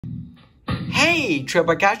Hey,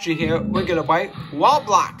 Triple Catcher here. We're gonna play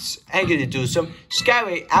Roblox and gonna do some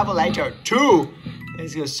scary Appalachian 2.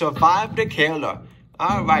 It's gonna survive the killer.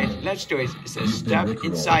 Alright, let's do it. It says step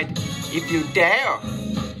inside if you dare.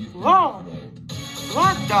 Whoa!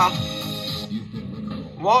 What the?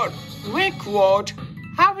 What? Rickrolled?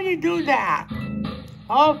 How would you do that?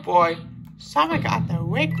 Oh boy. Someone got the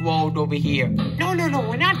Rickrolled over here. No,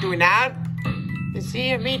 we're not doing that. You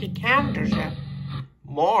see, I made the counters up.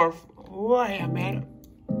 Morph? Wait a minute.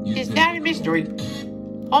 Is that a mystery?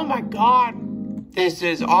 Oh my god. This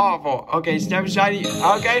is awful. Okay, step inside.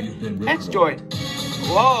 Okay, let's do it.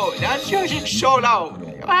 Whoa, that's music so loud.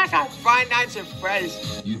 I got 5 Nights at Freddy's.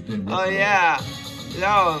 Oh yeah.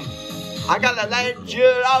 No. I gotta let you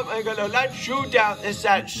up. I'm gonna let you down. It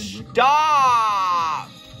said stop.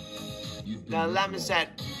 The lemon said,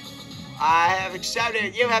 I have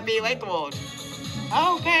accepted. You have been labeled.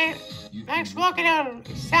 Okay. Let's look at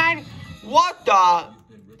the side. What the?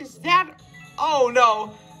 Is that? Oh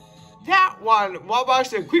no. That one.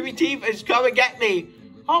 Roblox the creepy teeth is coming to get me.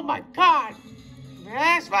 Oh my god.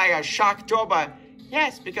 That's like a Shocktober.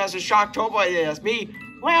 Yes, because the Shocktober is me.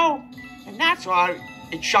 Well, and that's why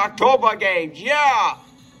it's Shocktober games. Yeah.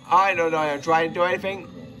 I don't know how to try to do anything.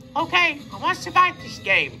 Okay, I must survive this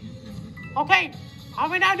game. Okay, how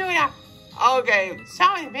are we not doing that? Okay,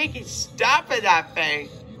 someone make it stop at that thing.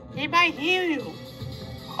 He might hear you.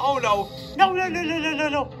 Oh no. No,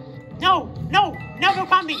 never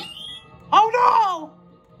coming. Oh no!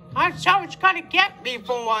 I'm someone's gonna get me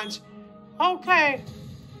for once. Okay.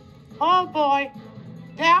 Oh boy.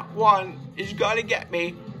 That one is gonna get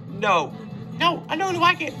me. No, I don't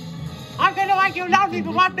like it. I'm gonna like you loudly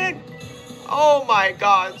for 1 minute. Oh my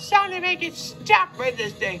god. Someone make it stop with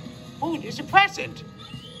this thing. Oh, there's a present.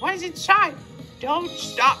 What is inside? Don't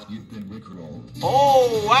stop.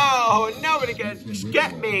 Oh, wow. Nobody can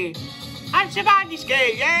get me. I'm surviving this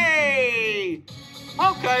game. Yay.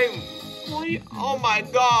 Okay. Oh, my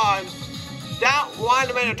God. That one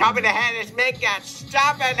on the top of the head is making a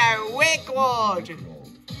stop at the Rickrolled.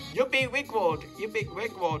 You be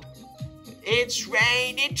Rickrolled. It's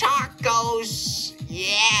raining tacos.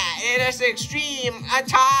 Yeah, it is extreme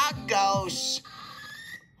tacos.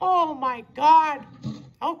 Oh, my God.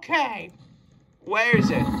 Okay. Where is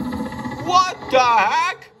it? What the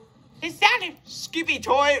heck? Is that a Skippy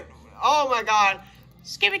toy? Oh my god.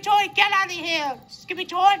 Skippy toy, get out of here. Skippy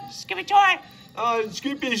toy. Skippy,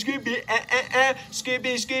 Skippy,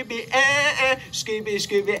 Skippy,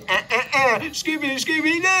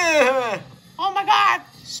 Oh my god.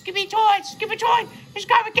 Skippy toy, he's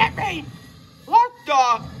gonna get me. What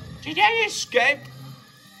the? Did they escape?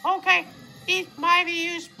 Okay, it might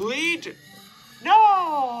be used bleed. No,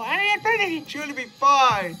 I didn't think it should be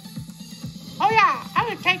fine. Oh yeah, I'm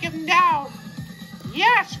gonna take him down.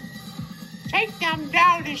 Yes, take them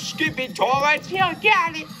down, you Skippy toilet. Yeah,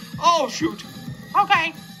 get it. Oh shoot.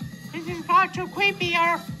 Okay, this is not too creepy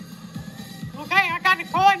here. Okay, I got the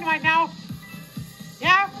coin right now.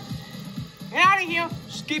 Yeah, get out of here.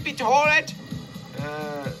 Skippy toilet.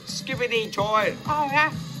 Skippity toilet. Oh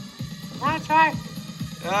yeah, that's right.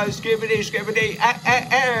 Skippity, skippity,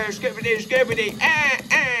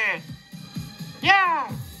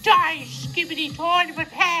 Yeah, die, skippity toy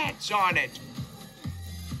with heads on it.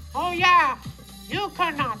 Oh yeah, you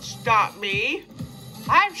cannot stop me.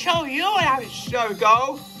 I'll show you how to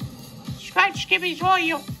go. Scratch skippity toy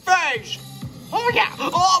your face. Oh yeah,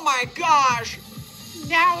 oh my gosh.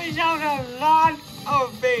 Now he's on a lot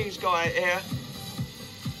of things going here.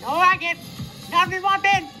 Don't like it. Nothing more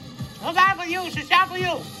been. So bad for you, so sad for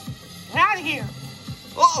you. Get out of here.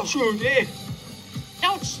 Oh, shoot,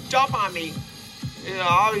 Don't stop on me. You know,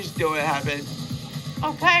 I always do it happen.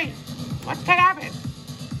 Okay, what can happen?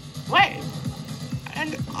 Wait,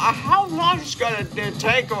 and how long is it gonna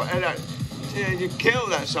take to kill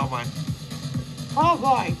that someone? Oh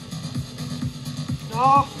boy.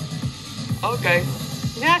 Oh, okay.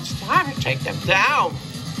 Now it's time to take them down.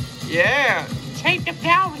 Yeah, take them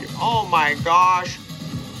down. Oh my gosh.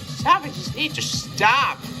 Somebody just need to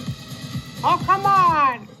stop. Oh, come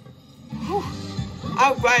on. Whew.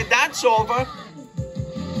 All right, that's over.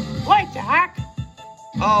 What the heck?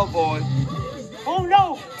 Oh, boy. Oh,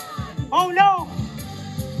 no. Oh, no.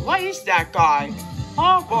 What is that guy?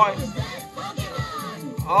 Oh, boy.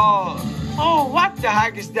 Oh, what the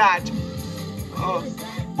heck is that?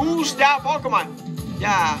 Who's that Pokemon?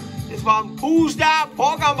 Yeah. It's from Who's That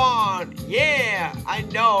Pokemon? Yeah, I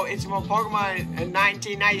know. It's from Pokemon in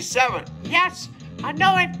 1997. Yes, I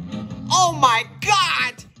know it. Oh my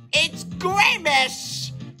god! It's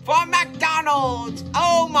Grimace from McDonald's.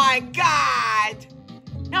 Oh my god!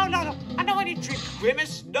 No, I don't want to drink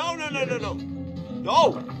Grimace. No.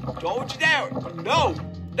 No, don't dare. No.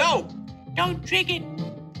 Don't drink it.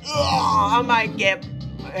 Oh, I might get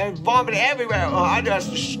vomit everywhere. Oh, that's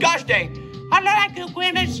disgusting. I don't like you,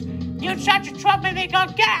 Grimace. You're such a troublemaker.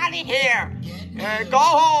 Get out of here. Go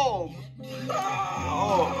home.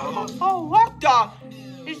 Oh, what the?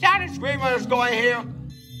 Is that a screamer that's going here?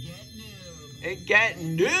 And get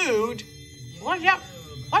nude? What's up?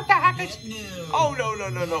 What the heck is... Oh, no.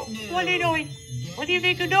 What are you doing? What do you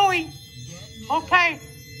think you're doing? Okay,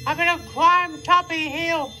 I'm gonna climb top of the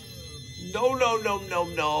hill. No.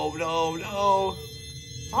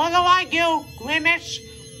 I don't like you, Grimace.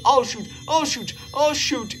 Oh, shoot.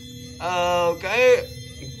 Okay,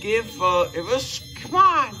 come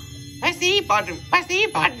on. Press the E button.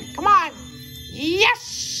 Come on.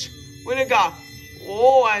 Yes! Where'd it go?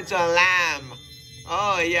 Oh, it's a lamb.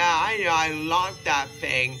 Oh, yeah, I know. I locked that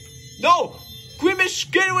thing. No! Grimace,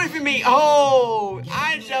 get away from me! Oh,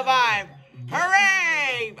 I survived.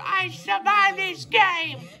 Hooray! I survived this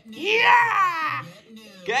game. Yeah!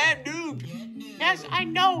 Get noob. Yes, I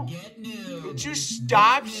know. Would you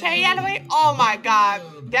stop saying anyway? Oh, my God.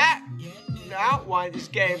 That one is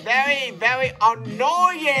getting very, very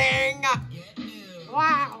annoying.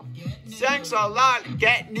 Wow. Thanks a lot.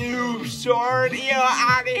 Get noob. Sword here,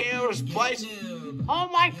 out of here, this place. Oh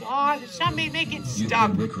my God, somebody make it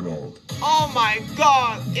stop. Oh my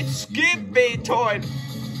God, it skipped me toward...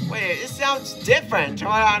 Wait, it sounds different.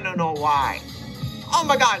 I don't know why. Oh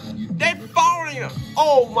my God, they're following you.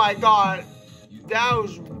 Oh my God, that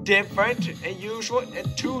was different and usual.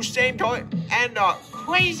 And two same toy and a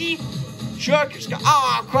crazy jerk.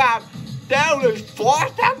 Oh crap, that was four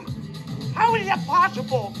of them? How is that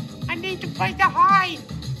possible? I need to play the hide.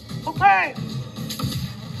 Okay.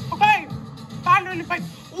 Finally,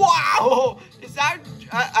 wow! Is that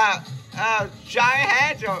giant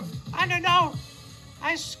head or I don't know?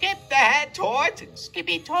 I skipped the head toy.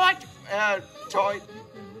 Skippy toy. Toy.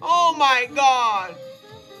 Oh my God!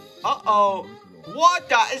 Uh-oh! What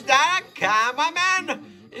the? Is that a cameraman?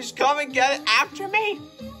 Is coming get after me?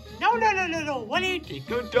 No! What do you think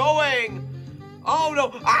you're doing? Oh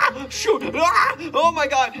no! Ah! Shoot! Ah! Oh my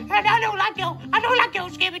God! I don't like you,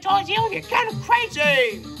 Skippy toys. You're kind of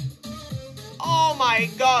crazy. Oh my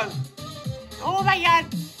God!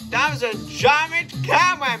 That was a giant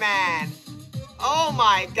cameraman! Oh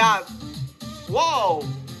my God! Whoa!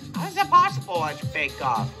 How is that possible to fake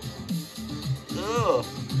off? Ugh!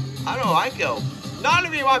 I don't like you. None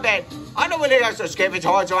of you want bed. I don't want to escape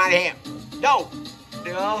towards around here. No!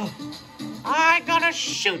 I gotta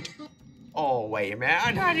shoot. Oh wait a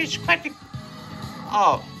minute! I just quit the...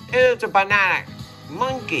 Oh, it's a banana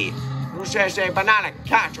monkey. Who says a banana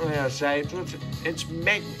cat will say it's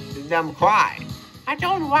make them cry. I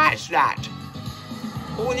don't watch that.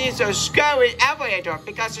 Who needs a scary elevator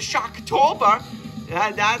because of Shocktober?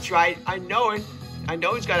 That's right, I know it. I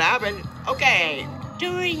know it's gonna happen. Okay,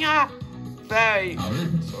 doing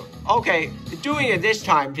doing it this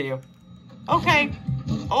time, dear. Okay.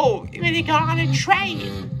 Oh, we're gonna go on a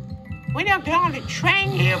train. We're gonna go on a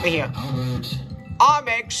train here over here.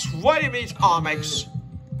 Omex, what do you mean Omex?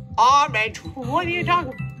 Ahmed, what are you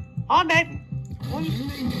talking about? Ahmed,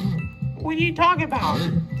 what are you talking about?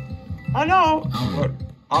 Hello?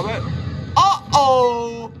 Ahmed?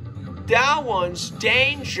 Uh-oh! That one's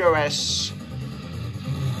dangerous.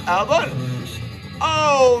 Albert?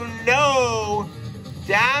 Oh, no!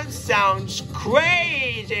 That sounds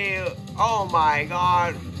crazy! Oh, my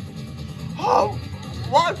God. Oh,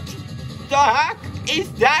 what the heck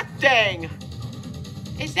is that thing?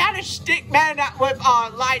 Is that a stick man with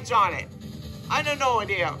lights on it? I don't know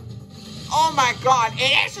idea. Oh my God,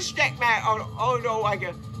 it is a stick man. Oh no, I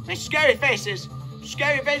get scary faces.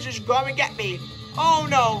 Scary faces come and get me. Oh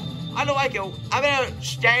no, I don't like it. I'm gonna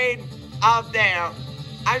stay out there.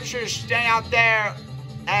 I'm just gonna stay out there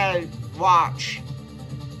and watch.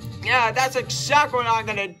 Yeah, that's exactly what I'm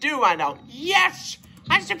gonna do right now. Yes,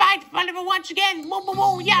 I survived front of it once again.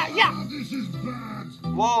 Whoa, yeah.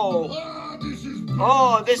 Whoa.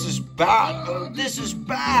 Oh, this is bad. This is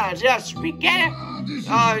bad. Yes, we get it.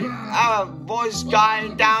 Our voice guy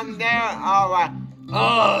down there. All right.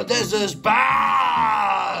 Oh, this is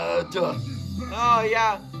bad. Oh,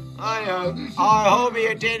 yeah. I hope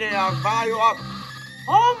you did it. I'll call you up.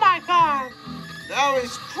 Oh, my God. That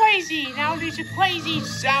was crazy. Now there's a crazy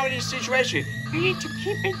sounding situation. We need to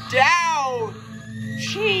keep it down.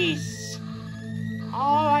 Jeez.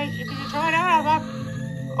 All right, if you turn it up.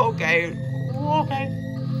 Okay.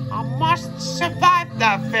 I must survive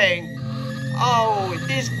that thing. Oh,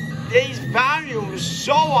 these volumes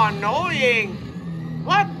so annoying.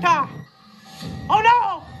 What the? Oh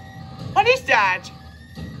no! What is that?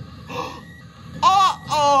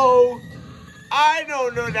 Uh-oh. I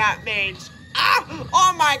don't know what that means. Ah!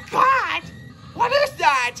 Oh my God! What is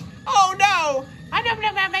that? Oh no! I don't know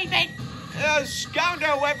what that means. A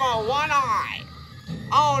scoundrel with one eye.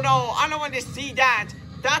 Oh no, I don't want to see that.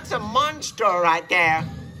 That's a monster right there.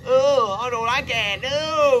 Oh, I don't like it.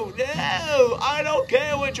 No, I don't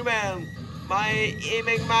care what you mean. It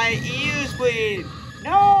makes my ears bleed.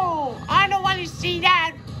 No, I don't want to see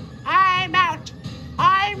that. I'm out.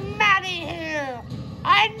 I'm out of here.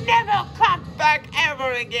 I never come back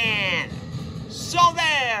ever again. So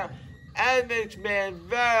there. That makes me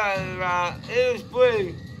very ears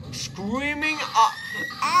bleed. Screaming.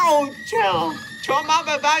 Ouch! Turn up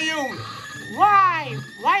the volume. Why?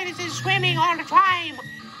 Why is it screaming all the time?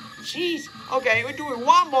 Jeez. Okay, we're doing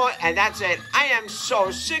one more, and that's it. I am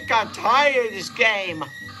so sick and tired of this game.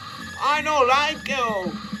 I don't like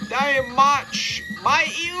it very much. My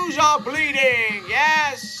ears are bleeding.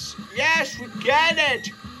 Yes, we get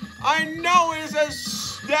it. I know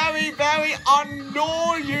it's very, very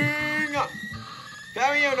annoying.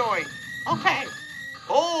 Very annoying. Okay.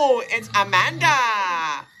 Oh, it's Amanda.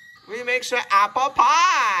 We make some apple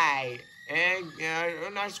pie. And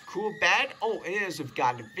a nice cool bed. Oh, it is. We've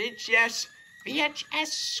got a VHS.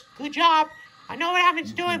 VHS. Good job. I know what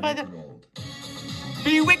happens to it, but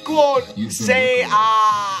be Wickwood. Say,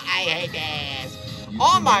 I hate this.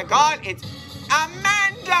 Oh my God, it's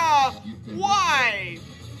Amanda. Why?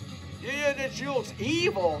 Yeah, that she looks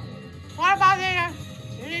evil. What about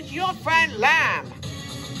it's your friend Lamb?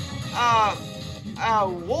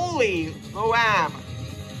 Wooly Lamb.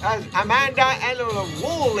 Amanda and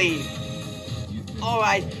Wooly.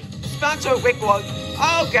 Alright, Spencer Wickwood.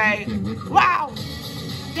 Okay. Wow.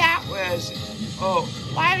 That was... Oh,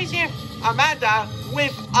 why is there Amanda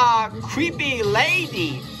with a creepy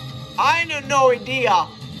lady? I have no idea.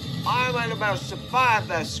 I'm about to survive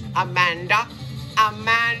this, Amanda.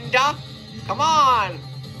 Amanda, come on.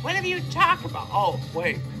 Whatever you talk about. Oh,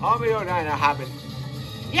 wait. I'll be all right. That happened.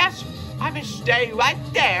 Yes, I'm going to stay right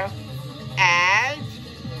there. And...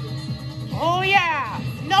 Oh, yeah.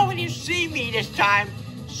 Nobody see me this time.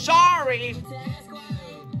 Sorry.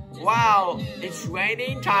 Wow, it's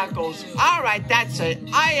raining tacos. All right, that's it.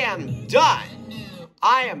 I am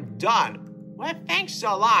done. Well, thanks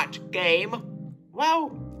a lot, game.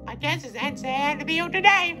 Well, I guess it's the end of the video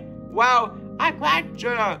today. Well, I'm glad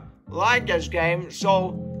you like this game.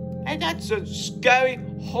 So, and that's a scary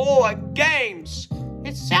horror games.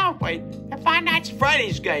 It's Celebrate the Five Nights at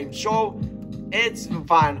Freddy's game. So, it's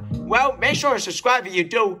fun. Well, make sure to subscribe if you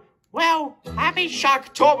do. Well, happy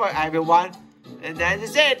Shocktober, everyone. And that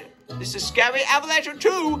is it. This is Scary Avalanche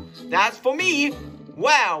 2. That's for me.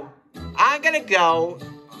 Well, I'm gonna go.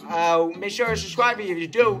 Make sure to subscribe if you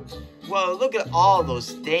do. Well, look at all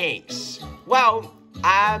those things. Well,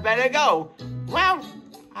 I better go. Well,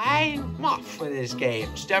 I'm off for this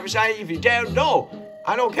game. Step aside if you don't know.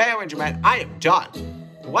 I don't care what you meant. I am done.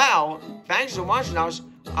 Well, thanks for watching us.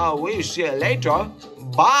 We'll see you later.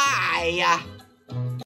 Bye.